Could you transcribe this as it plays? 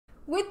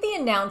with the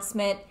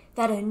announcement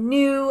that a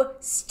new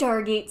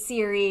Stargate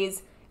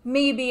series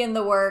may be in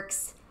the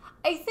works,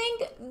 I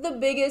think the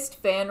biggest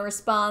fan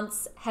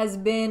response has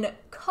been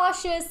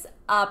cautious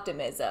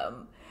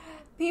optimism.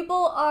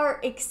 People are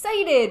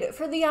excited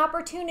for the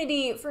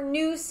opportunity for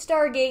new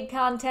Stargate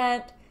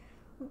content,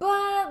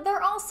 but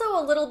they're also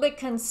a little bit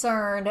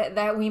concerned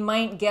that we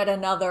might get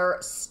another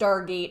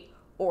Stargate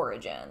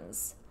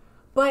Origins.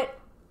 But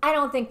I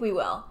don't think we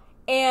will,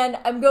 and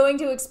I'm going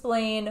to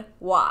explain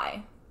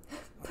why.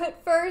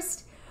 But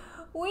first,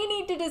 we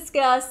need to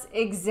discuss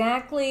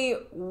exactly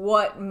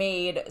what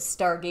made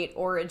Stargate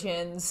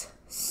Origins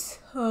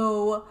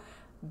so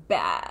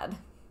bad.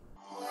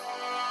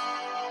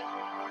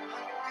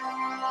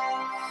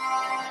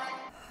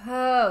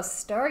 Oh,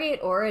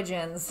 Stargate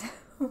Origins.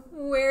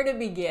 Where to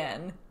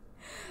begin?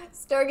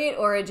 Stargate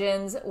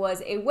Origins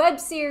was a web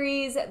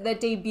series that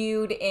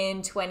debuted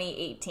in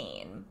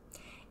 2018.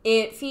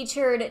 It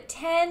featured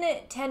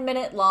 10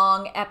 10-minute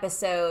long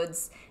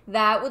episodes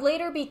that would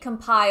later be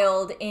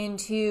compiled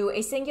into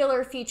a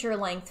singular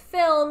feature-length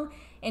film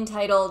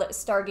entitled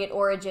Stargate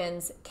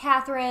Origins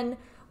Catherine,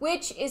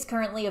 which is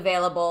currently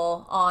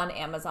available on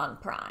Amazon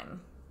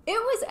Prime.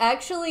 It was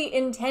actually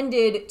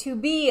intended to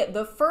be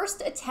the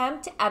first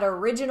attempt at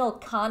original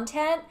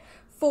content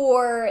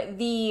for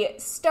the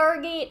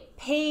Stargate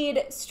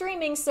paid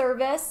streaming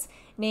service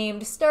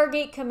named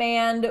Stargate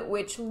Command,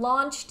 which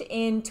launched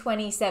in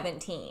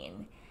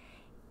 2017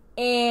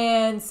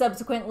 and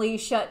subsequently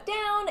shut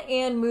down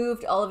and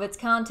moved all of its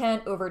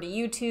content over to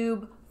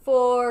YouTube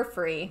for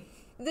free.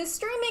 The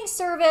streaming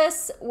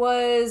service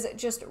was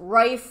just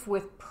rife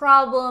with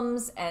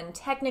problems and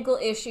technical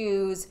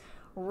issues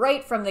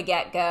right from the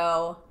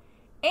get-go,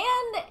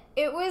 and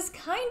it was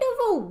kind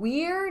of a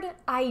weird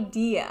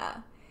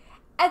idea.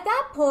 At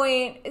that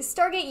point,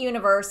 Stargate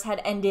Universe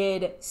had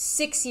ended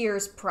 6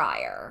 years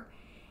prior,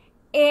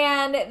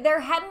 and there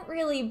hadn't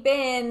really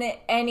been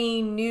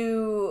any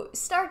new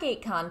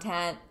Stargate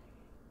content.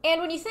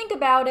 And when you think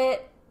about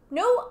it,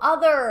 no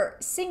other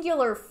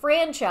singular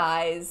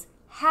franchise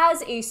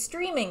has a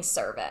streaming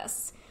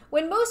service.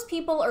 When most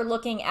people are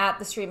looking at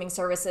the streaming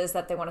services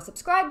that they want to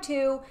subscribe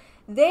to,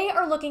 they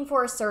are looking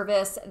for a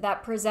service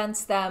that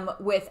presents them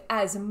with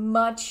as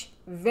much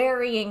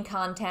varying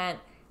content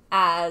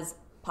as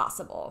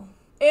possible.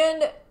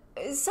 And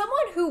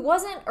someone who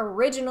wasn't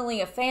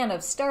originally a fan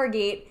of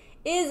Stargate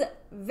is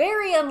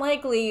very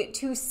unlikely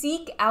to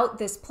seek out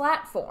this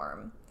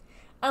platform.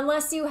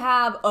 Unless you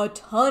have a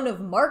ton of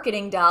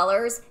marketing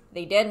dollars,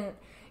 they didn't,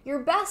 your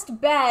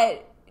best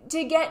bet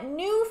to get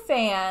new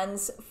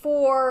fans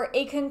for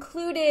a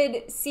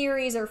concluded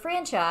series or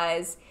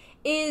franchise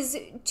is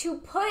to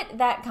put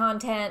that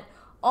content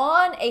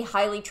on a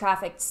highly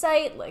trafficked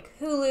site like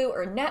Hulu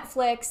or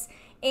Netflix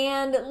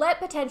and let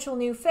potential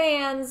new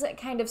fans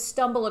kind of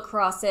stumble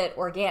across it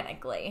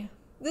organically.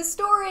 The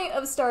story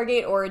of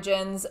Stargate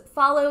Origins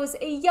follows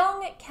a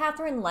young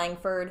Catherine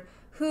Langford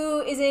who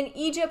is in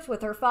Egypt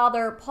with her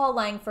father, Paul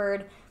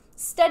Langford,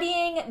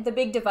 studying the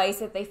big device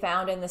that they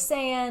found in the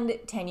sand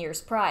 10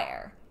 years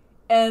prior.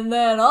 And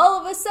then all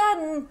of a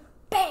sudden,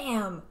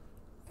 bam!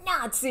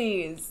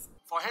 Nazis!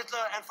 For Hitler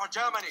and for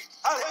Germany!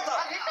 Heil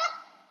Hitler!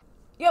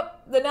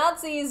 Yep, the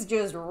Nazis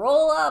just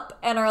roll up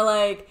and are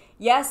like,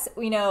 yes,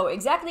 we know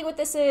exactly what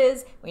this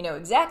is, we know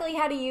exactly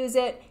how to use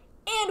it,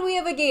 and we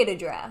have a gate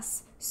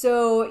address.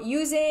 So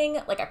using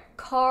like a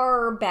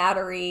car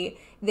battery,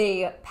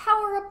 they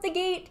power up the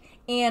gate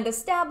and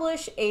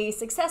establish a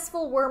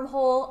successful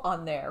wormhole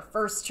on their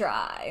first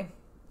try.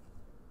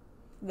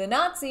 The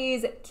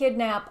Nazis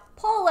kidnap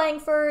Paul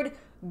Langford,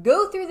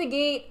 go through the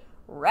gate,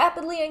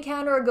 rapidly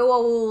encounter a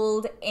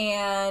Goa'uld,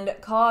 and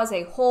cause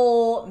a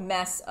whole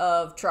mess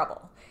of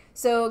trouble.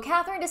 So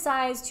Catherine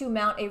decides to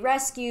mount a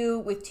rescue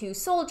with 2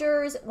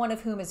 soldiers, one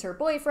of whom is her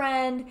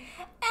boyfriend,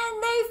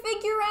 and they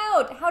figure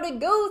out how to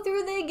go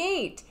through the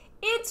gate.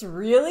 It's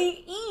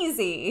really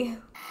easy.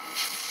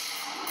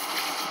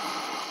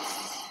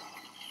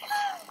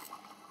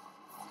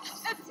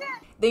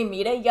 They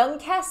meet a young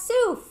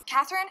Kasuf.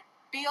 Catherine,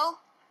 Beale.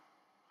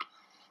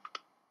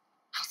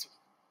 Kasuf.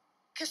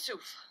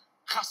 Kasuf.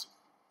 Kasuf.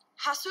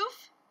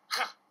 Hasuf?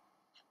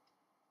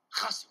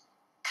 Kasuf.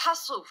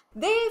 Kasuf.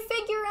 They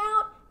figure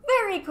out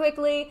very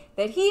quickly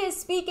that he is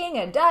speaking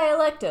a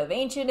dialect of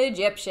ancient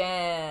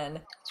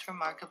Egyptian. It's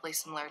remarkably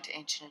similar to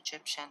ancient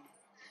Egyptian.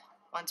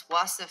 Once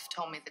Wasif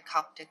told me the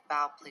Coptic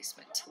vowel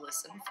placement to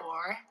listen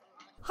for.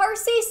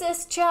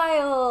 Harsesis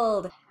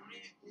child!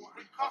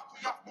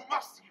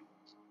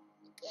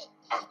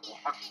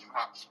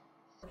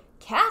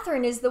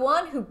 Catherine is the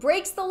one who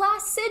breaks the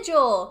last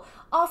sigil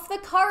off the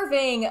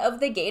carving of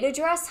the gate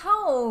address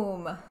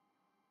home.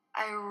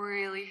 I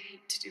really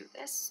hate to do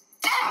this.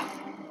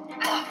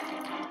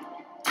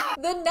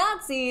 The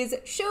Nazis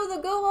show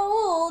the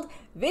Goa'uld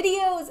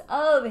videos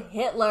of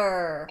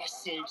Hitler.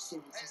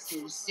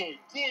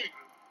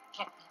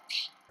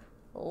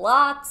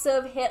 Lots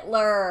of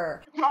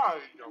Hitler.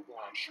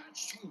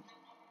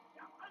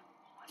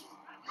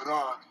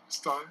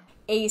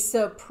 A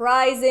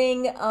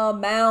surprising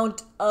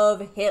amount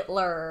of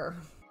Hitler.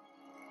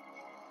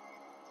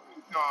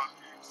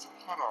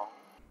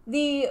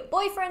 The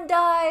boyfriend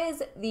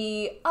dies,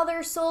 the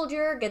other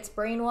soldier gets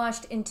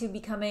brainwashed into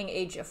becoming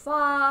a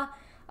Jaffa.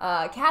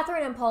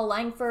 Catherine and Paul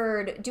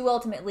Langford do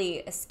ultimately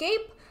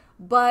escape,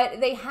 but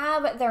they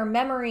have their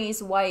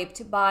memories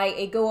wiped by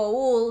a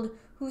Goa'uld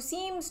who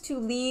seems to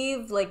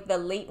leave like the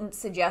latent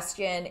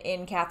suggestion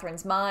in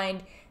Catherine's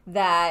mind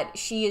that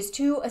she is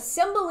to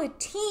assemble a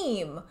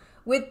team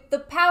with the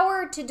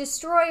power to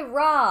destroy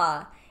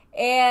Ra.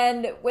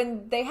 And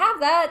when they have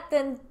that,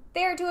 then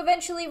they're to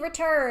eventually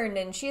return,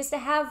 and she has to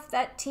have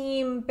that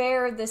team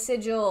bear the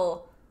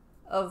sigil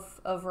of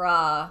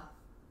Ra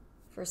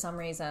for some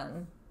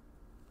reason.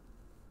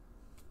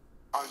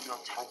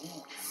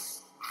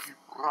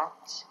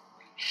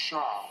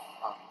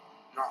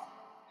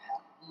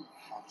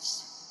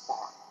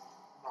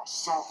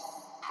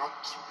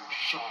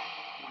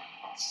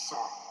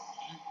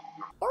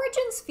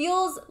 Origins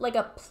feels like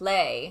a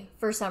play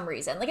for some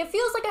reason. Like, it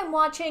feels like I'm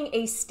watching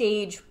a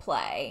stage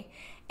play.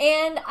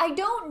 And I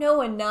don't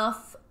know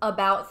enough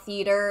about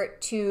theater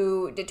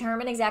to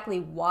determine exactly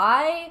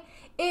why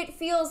it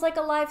feels like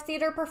a live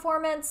theater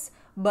performance,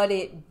 but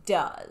it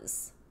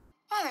does.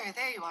 Father,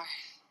 there you are.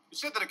 You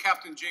said that a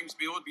Captain James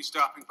Beale would be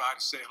stopping by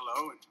to say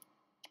hello and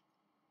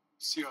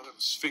see our little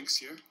Sphinx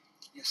here.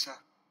 Yes, sir.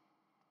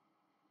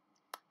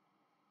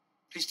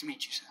 Pleased to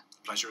meet you, sir. The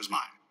pleasure is mine.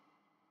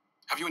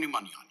 Have you any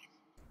money on you?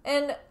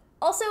 And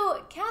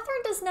also,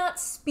 Catherine does not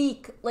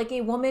speak like a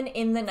woman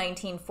in the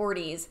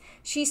 1940s.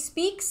 She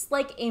speaks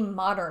like a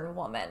modern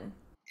woman.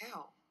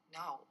 Ew,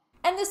 no.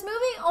 And this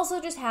movie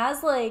also just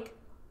has, like,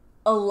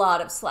 a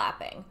lot of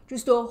slapping.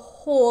 Just a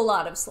whole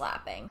lot of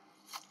slapping.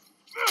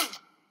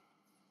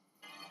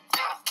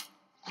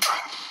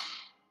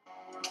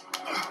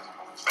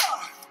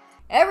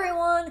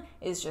 Everyone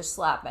is just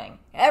slapping.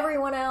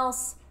 Everyone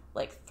else,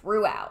 like,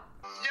 throughout.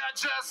 You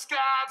just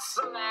got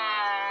slapped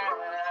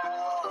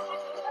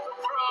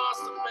across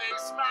the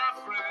face,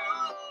 my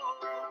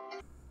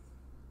friend.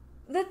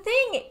 The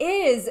thing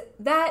is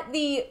that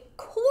the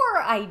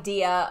core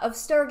idea of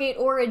Stargate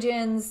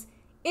Origins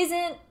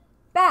isn't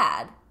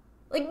bad.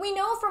 Like, we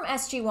know from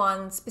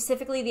SG-1,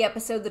 specifically the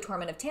episode The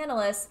Torment of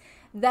Tantalus,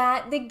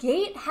 that the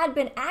gate had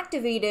been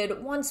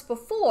activated once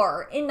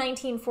before in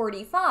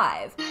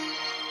 1945.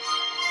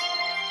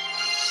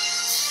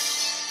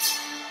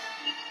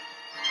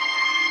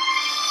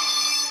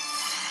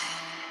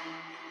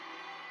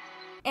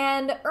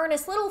 And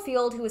Ernest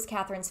Littlefield, who was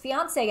Catherine's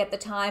fiancé at the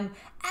time,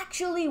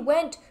 actually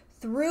went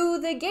through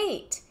the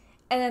gate.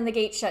 And then the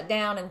gate shut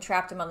down and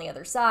trapped him on the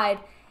other side.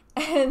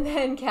 And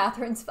then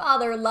Catherine's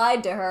father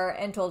lied to her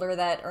and told her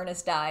that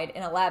Ernest died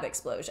in a lab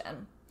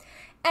explosion.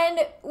 And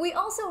we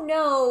also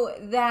know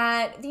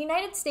that the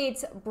United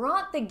States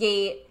brought the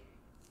gate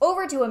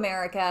over to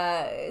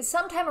America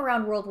sometime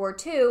around World War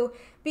II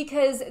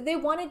because they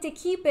wanted to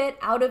keep it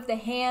out of the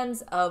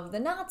hands of the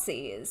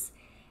Nazis.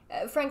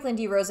 Franklin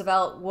D.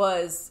 Roosevelt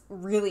was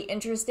really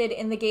interested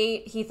in the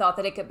gate. He thought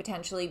that it could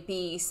potentially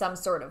be some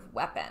sort of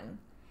weapon.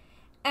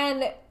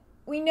 And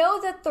we know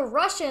that the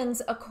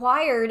Russians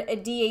acquired a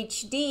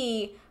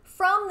DHD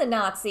from the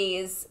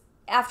Nazis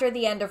after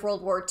the end of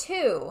World War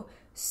II.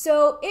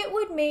 So it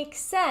would make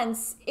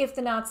sense if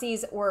the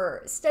Nazis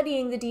were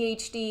studying the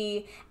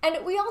DHD.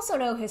 And we also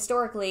know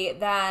historically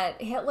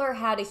that Hitler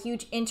had a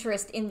huge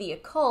interest in the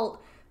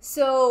occult.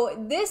 So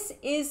this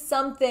is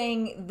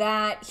something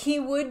that he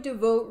would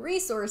devote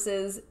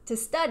resources to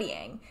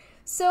studying.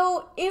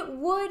 So it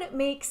would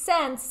make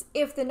sense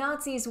if the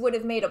Nazis would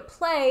have made a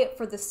play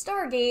for the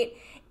Stargate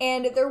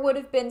and there would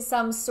have been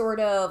some sort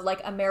of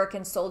like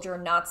American soldier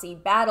Nazi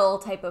battle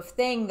type of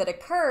thing that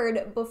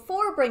occurred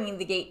before bringing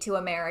the gate to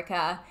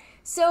America.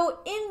 So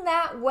in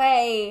that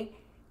way,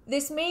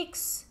 this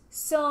makes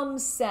some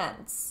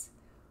sense.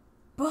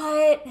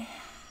 But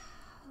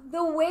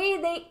the way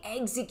they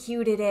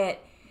executed it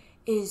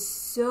is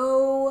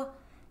so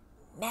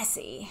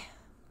messy.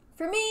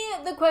 For me,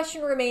 the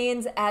question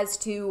remains as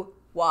to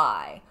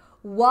why.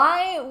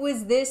 Why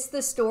was this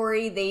the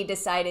story they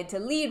decided to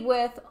lead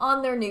with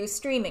on their new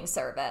streaming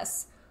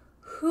service?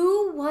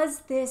 Who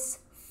was this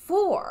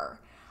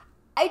for?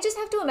 I just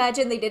have to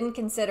imagine they didn't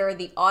consider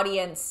the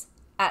audience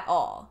at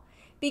all.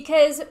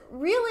 Because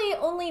really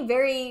only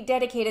very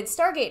dedicated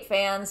Stargate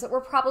fans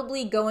were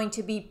probably going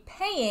to be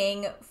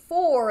paying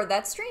for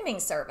that streaming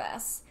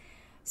service.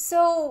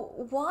 So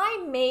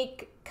why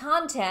make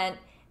content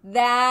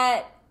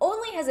that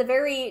only has a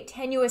very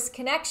tenuous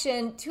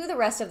connection to the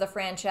rest of the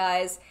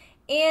franchise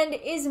and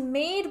is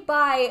made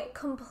by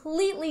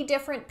completely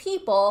different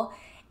people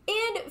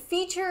and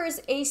features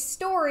a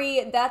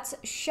story that's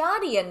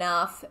shoddy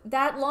enough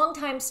that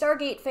longtime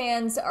Stargate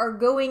fans are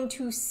going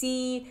to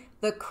see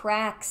the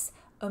cracks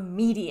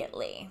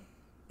immediately?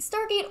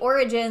 Stargate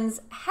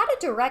Origins had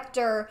a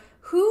director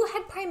who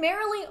had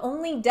primarily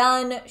only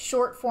done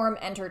short-form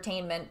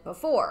entertainment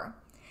before.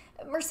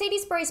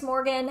 Mercedes Bryce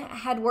Morgan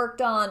had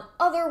worked on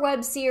other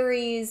web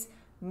series,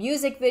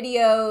 music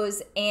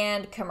videos,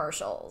 and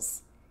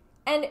commercials.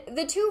 And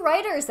the two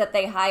writers that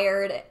they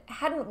hired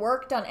hadn't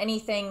worked on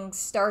anything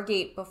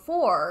Stargate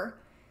before,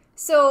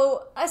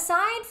 So,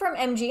 aside from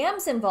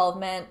MGM's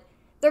involvement,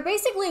 there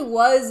basically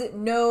was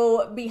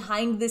no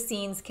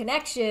behind-the-scenes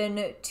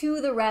connection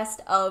to the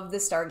rest of the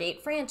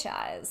Stargate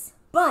franchise.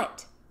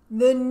 But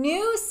the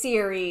new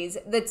series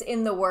that's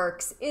in the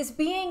works is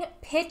being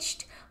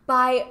pitched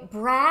by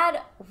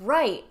Brad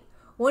Wright,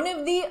 one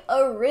of the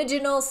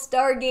original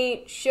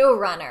Stargate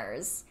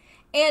showrunners.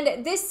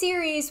 And this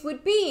series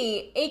would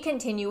be a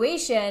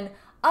continuation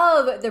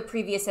of the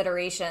previous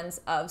iterations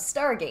of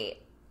Stargate.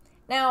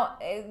 Now,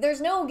 there's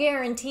no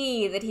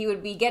guarantee that he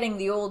would be getting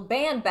the old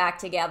band back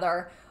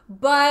together,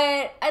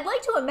 but I'd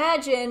like to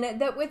imagine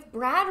that with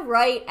Brad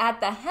Wright at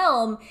the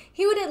helm,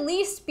 he would at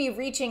least be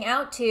reaching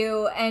out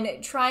to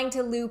and trying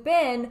to loop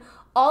in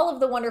all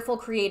of the wonderful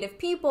creative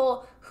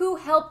people who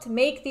helped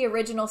make the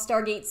original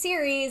Stargate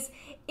series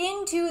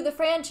into the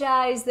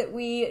franchise that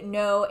we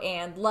know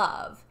and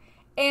love.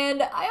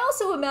 And I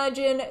also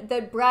imagine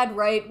that Brad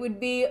Wright would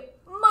be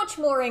much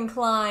more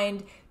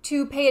inclined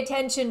to pay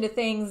attention to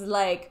things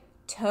like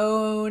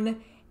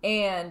tone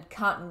and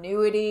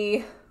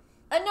continuity.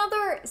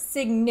 Another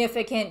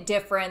significant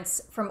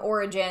difference from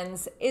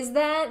Origins is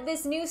that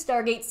this new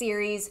Stargate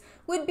series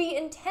would be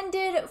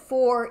intended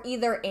for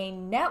either a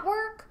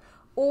network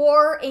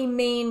or a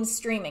main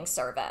streaming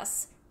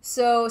service.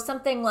 So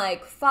something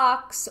like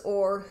Fox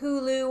or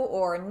Hulu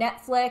or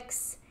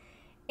Netflix.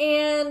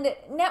 And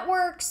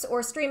networks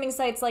or streaming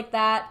sites like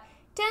that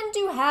tend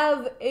to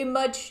have a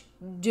much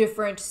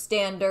different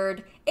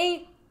standard,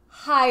 a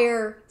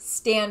higher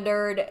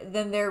standard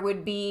than there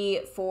would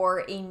be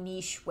for a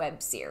niche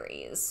web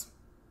series.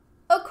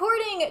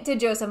 According to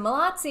Joseph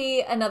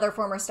Malazzi, another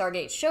former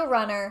Stargate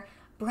showrunner,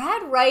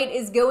 Brad Wright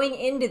is going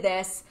into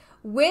this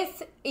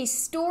with a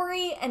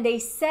story and a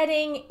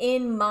setting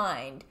in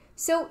mind.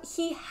 So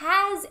he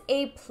has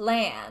a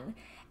plan.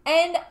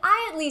 And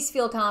I at least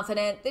feel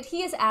confident that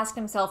he has asked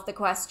himself the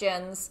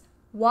questions,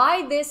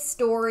 why this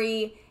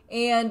story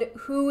and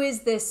who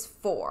is this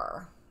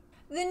for?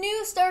 The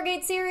new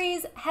Stargate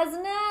series has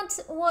not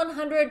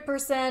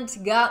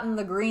 100% gotten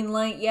the green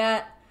light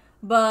yet,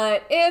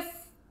 but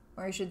if,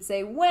 or I should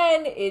say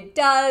when, it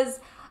does,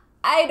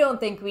 I don't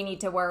think we need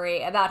to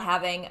worry about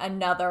having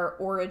another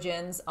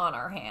Origins on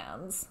our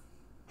hands.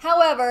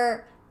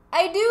 However,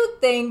 I do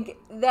think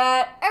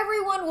that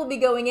everyone will be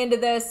going into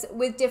this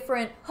with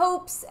different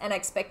hopes and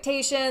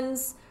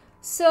expectations,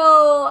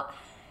 so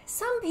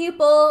some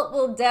people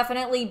will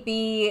definitely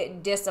be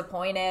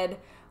disappointed,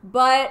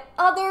 but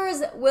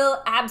others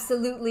will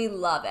absolutely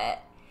love it.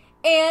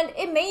 And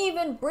it may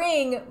even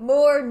bring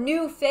more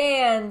new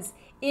fans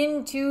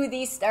into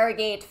the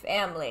Stargate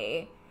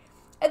family.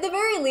 At the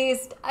very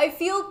least, I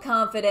feel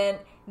confident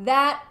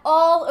that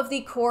all of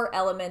the core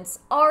elements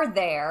are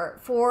there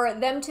for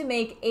them to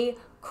make a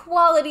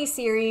quality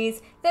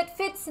series that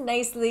fits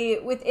nicely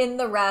within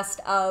the rest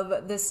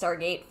of the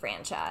Stargate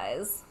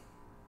franchise.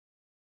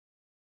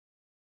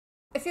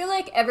 I feel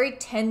like every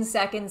 10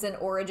 seconds in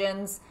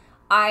Origins,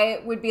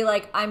 I would be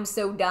like, I'm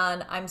so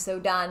done, I'm so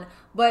done.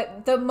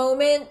 But the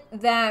moment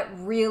that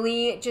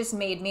really just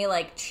made me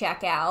like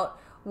check out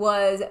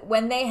was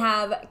when they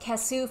have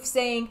Kasuf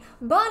saying,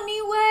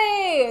 Bunny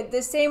Way,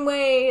 the same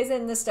way as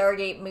in the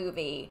Stargate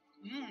movie.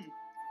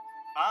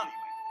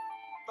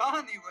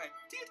 Bonnie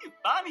way.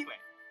 Bonnie way.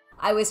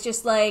 I was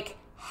just like,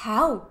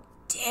 how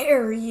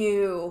dare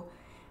you?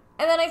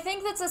 And then I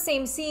think that's the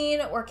same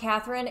scene where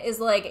Catherine is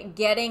like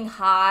getting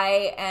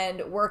high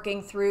and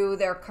working through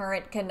their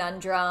current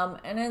conundrum,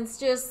 and it's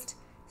just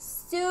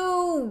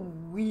so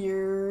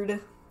weird.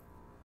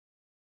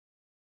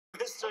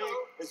 History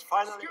is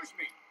finally... Excuse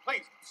me,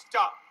 please,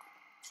 stop.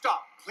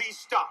 Stop, please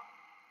stop.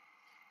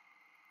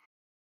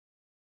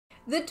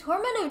 The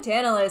Torment of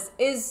Tantalus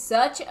is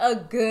such a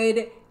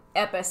good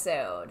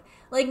episode.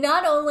 Like,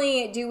 not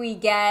only do we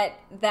get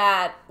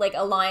that, like,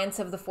 alliance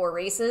of the four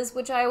races,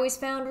 which I always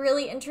found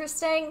really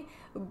interesting,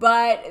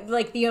 but,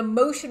 like, the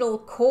emotional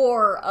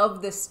core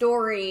of the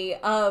story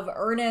of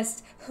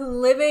Ernest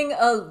living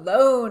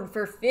alone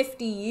for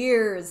 50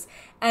 years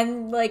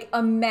and, like,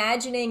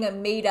 imagining a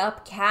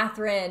made-up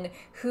Catherine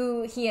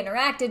who he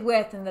interacted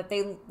with and that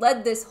they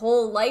led this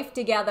whole life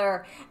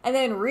together, and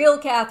then real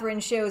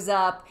Catherine shows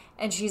up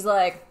and she's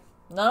like,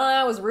 none of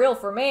that was real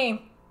for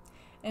me.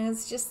 And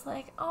it's just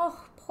like,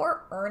 oh,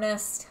 poor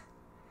Ernest.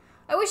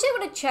 I wish they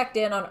would have checked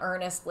in on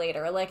Ernest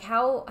later. Like,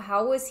 how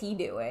was he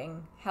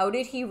doing? How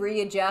did he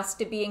readjust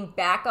to being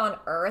back on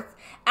Earth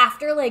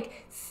after,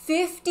 like,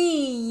 50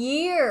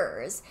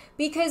 years?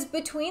 Because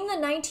between the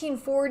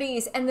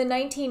 1940s and the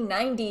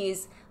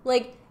 1990s,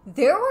 like,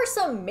 there were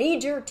some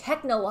major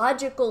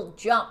technological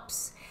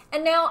jumps.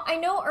 And now, I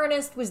know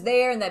Ernest was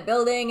there in that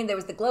building, and there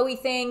was the glowy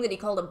thing that he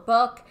called a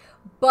book,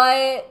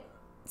 but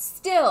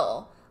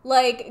still,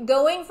 like,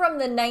 going from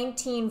the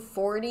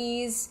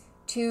 1940s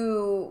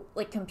to,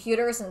 like,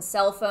 computers and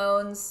cell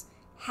phones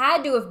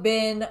had to have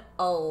been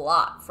a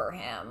lot for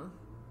him.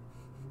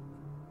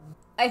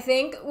 I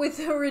think with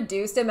the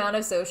reduced amount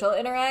of social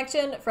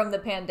interaction from the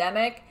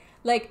pandemic,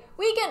 like,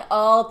 we can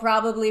all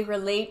probably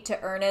relate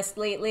to Ernest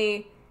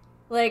lately.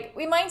 Like,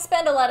 we might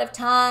spend a lot of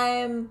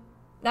time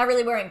not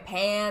really wearing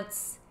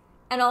pants,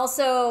 and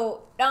also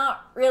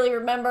not really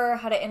remember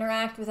how to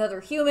interact with other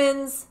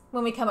humans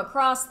when we come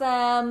across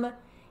them,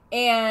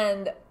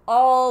 and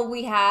all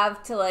we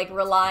have to like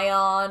rely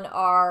on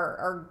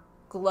are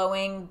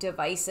glowing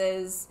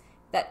devices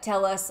that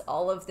tell us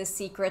all of the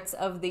secrets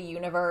of the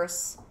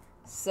universe.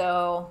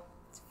 So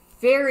it's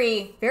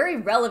very, very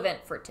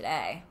relevant for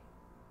today.